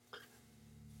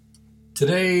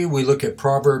Today we look at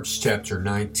Proverbs chapter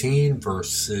 19,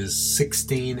 verses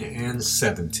 16 and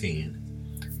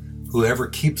 17. Whoever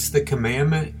keeps the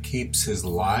commandment keeps his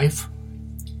life.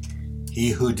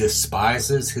 He who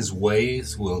despises his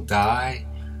ways will die.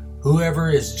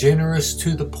 Whoever is generous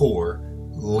to the poor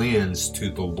lends to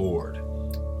the Lord,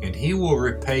 and he will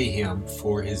repay him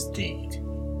for his deed.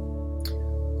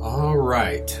 All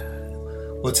right.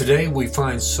 Well, today we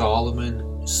find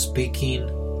Solomon speaking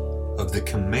of the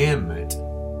commandment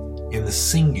in the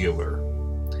singular,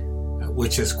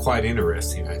 which is quite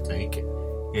interesting, I think.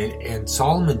 And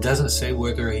Solomon doesn't say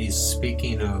whether he's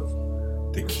speaking of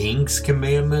the king's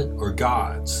commandment or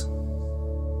God's.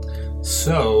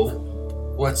 So,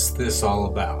 what's this all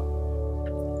about?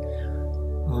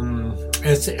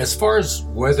 As far as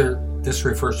whether this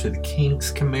refers to the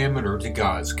king's commandment or to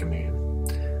God's command,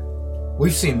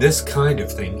 we've seen this kind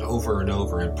of thing over and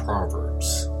over in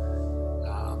Proverbs.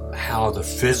 How the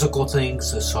physical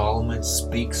things that Solomon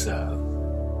speaks of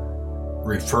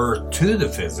refer to the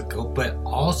physical, but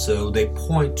also they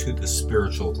point to the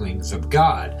spiritual things of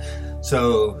God.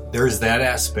 So there's that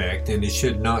aspect, and it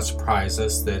should not surprise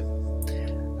us that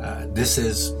this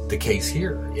is the case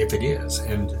here, if it is.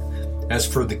 And as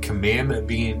for the commandment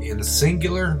being in the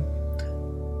singular,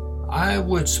 I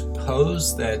would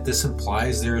suppose that this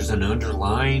implies there's an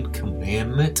underlying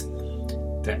commandment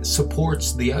that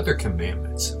supports the other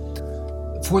commandments.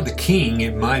 For the king,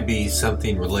 it might be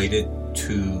something related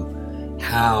to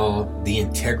how the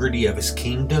integrity of his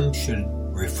kingdom should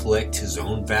reflect his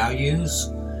own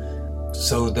values.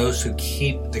 So those who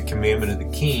keep the commandment of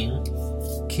the king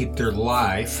keep their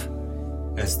life,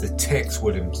 as the text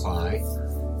would imply.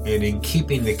 And in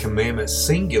keeping the commandment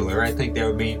singular, I think that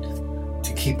would mean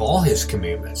to keep all his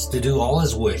commandments, to do all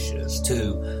his wishes,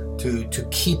 to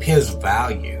keep his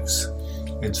values.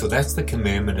 And so that's the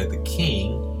commandment of the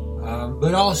king.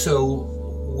 But also,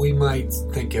 we might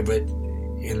think of it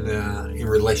in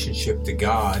relationship to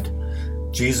God.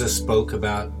 Jesus spoke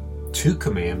about two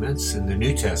commandments in the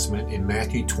New Testament in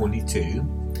Matthew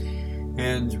 22,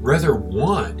 and rather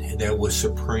one that was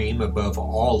supreme above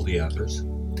all the others.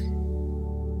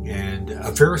 And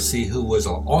a Pharisee who was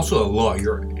also a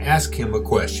lawyer asked him a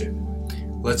question.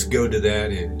 Let's go to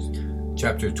that in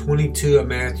chapter 22 of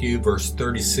Matthew, verse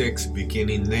 36,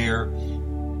 beginning there.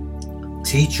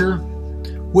 Teacher,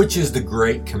 which is the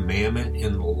great commandment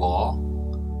in the law?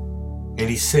 And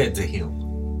he said to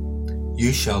him,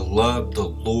 You shall love the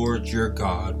Lord your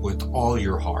God with all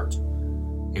your heart,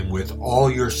 and with all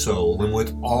your soul, and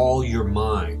with all your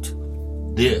mind.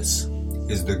 This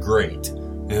is the great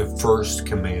and first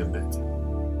commandment.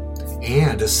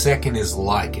 And a second is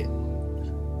like it.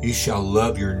 You shall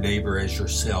love your neighbor as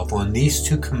yourself. On these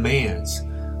two commandments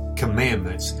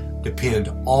depend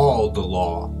all the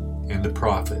law and the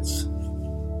prophets.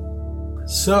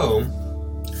 So,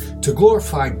 to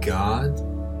glorify God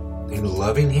in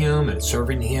loving Him and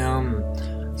serving Him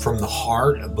from the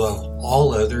heart above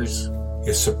all others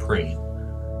is supreme.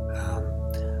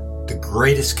 The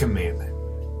greatest commandment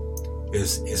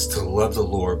is to love the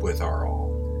Lord with our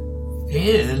all.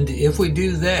 And if we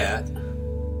do that,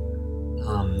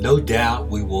 no doubt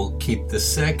we will keep the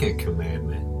second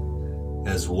commandment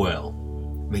as well.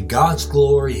 I mean, God's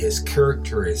glory, His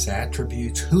character, His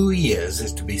attributes, who He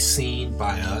is to be seen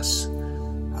by us.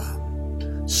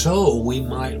 So we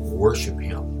might worship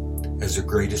Him as the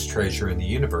greatest treasure in the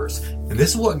universe. And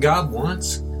this is what God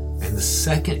wants. And the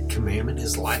second commandment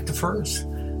is like the first,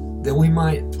 that we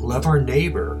might love our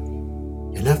neighbor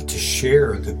enough to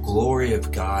share the glory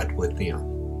of God with them.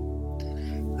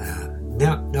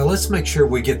 Now let's make sure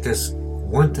we get this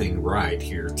one thing right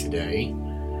here today,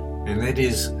 and that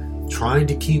is trying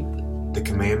to keep the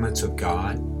commandments of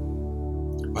God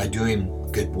by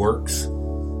doing good works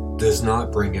does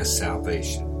not bring us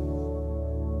salvation.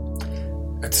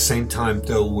 At the same time,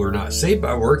 though we're not saved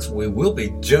by works, we will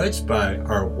be judged by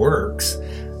our works.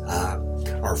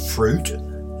 Our fruit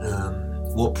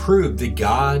will prove that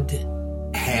God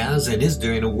has and is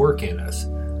doing a work in us.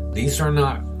 These are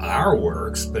not our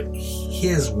works, but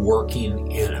His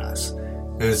working in us.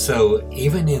 And so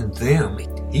even in them,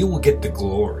 He will get the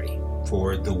glory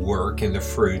for the work and the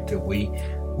fruit that we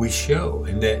show.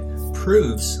 And that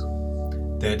proves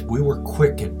that we were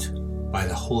quickened by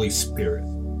the Holy Spirit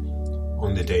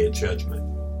on the day of judgment.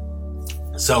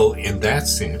 So in that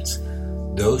sense,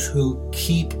 those who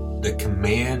keep the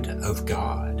command of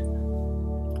God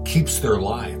keeps their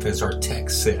life, as our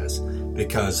text says,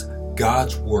 because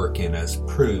God's work in us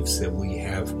proves that we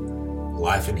have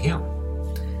life in Him.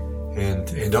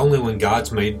 And only when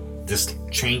God's made this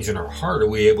change in our heart are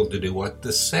we able to do what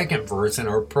the second verse in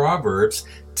our Proverbs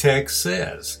text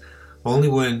says. Only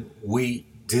when we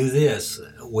do this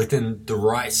within the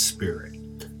right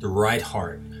spirit, the right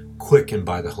heart, quickened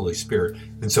by the Holy Spirit.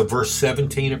 And so verse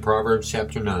 17 of Proverbs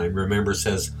chapter 9, remember,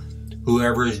 says,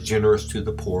 whoever is generous to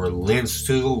the poor lends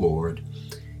to the Lord,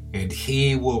 and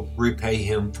he will repay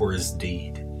him for his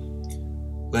deed.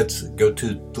 Let's go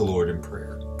to the Lord in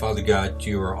prayer. Father God,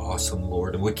 you are awesome,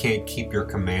 Lord, and we can't keep your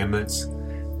commandments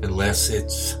unless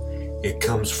it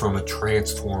comes from a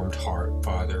transformed heart,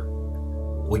 Father.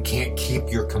 We can't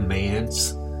keep your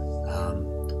commands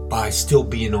by still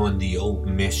being on the old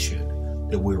mission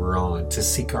that we were on, to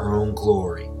seek our own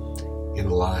glory in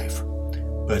life.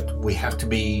 But we have to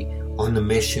be on the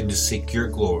mission to seek your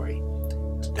glory.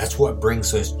 That's what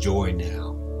brings us joy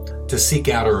now. To seek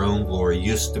out our own glory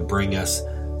used to bring us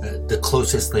the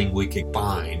closest thing we could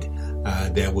find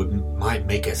that might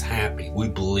make us happy. We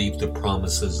believe the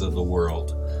promises of the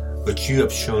world. But you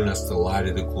have shown us the light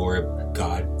of the glory of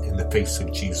God in the face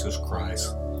of Jesus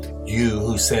Christ. You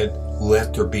who said,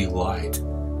 let there be light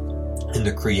in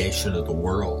the creation of the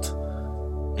world.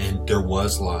 And there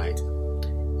was light.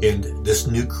 In this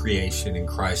new creation in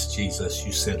Christ Jesus,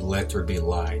 you said, let there be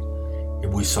light.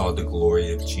 And we saw the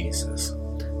glory of Jesus.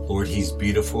 Lord, he's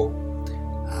beautiful.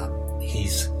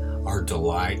 He's our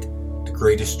delight, the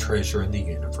greatest treasure in the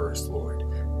universe, Lord.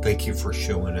 Thank you for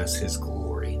showing us his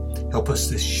glory. Help us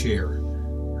to share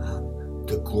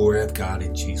the glory of God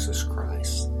in Jesus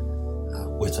Christ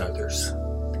with others.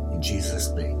 In Jesus'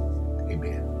 name,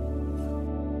 amen.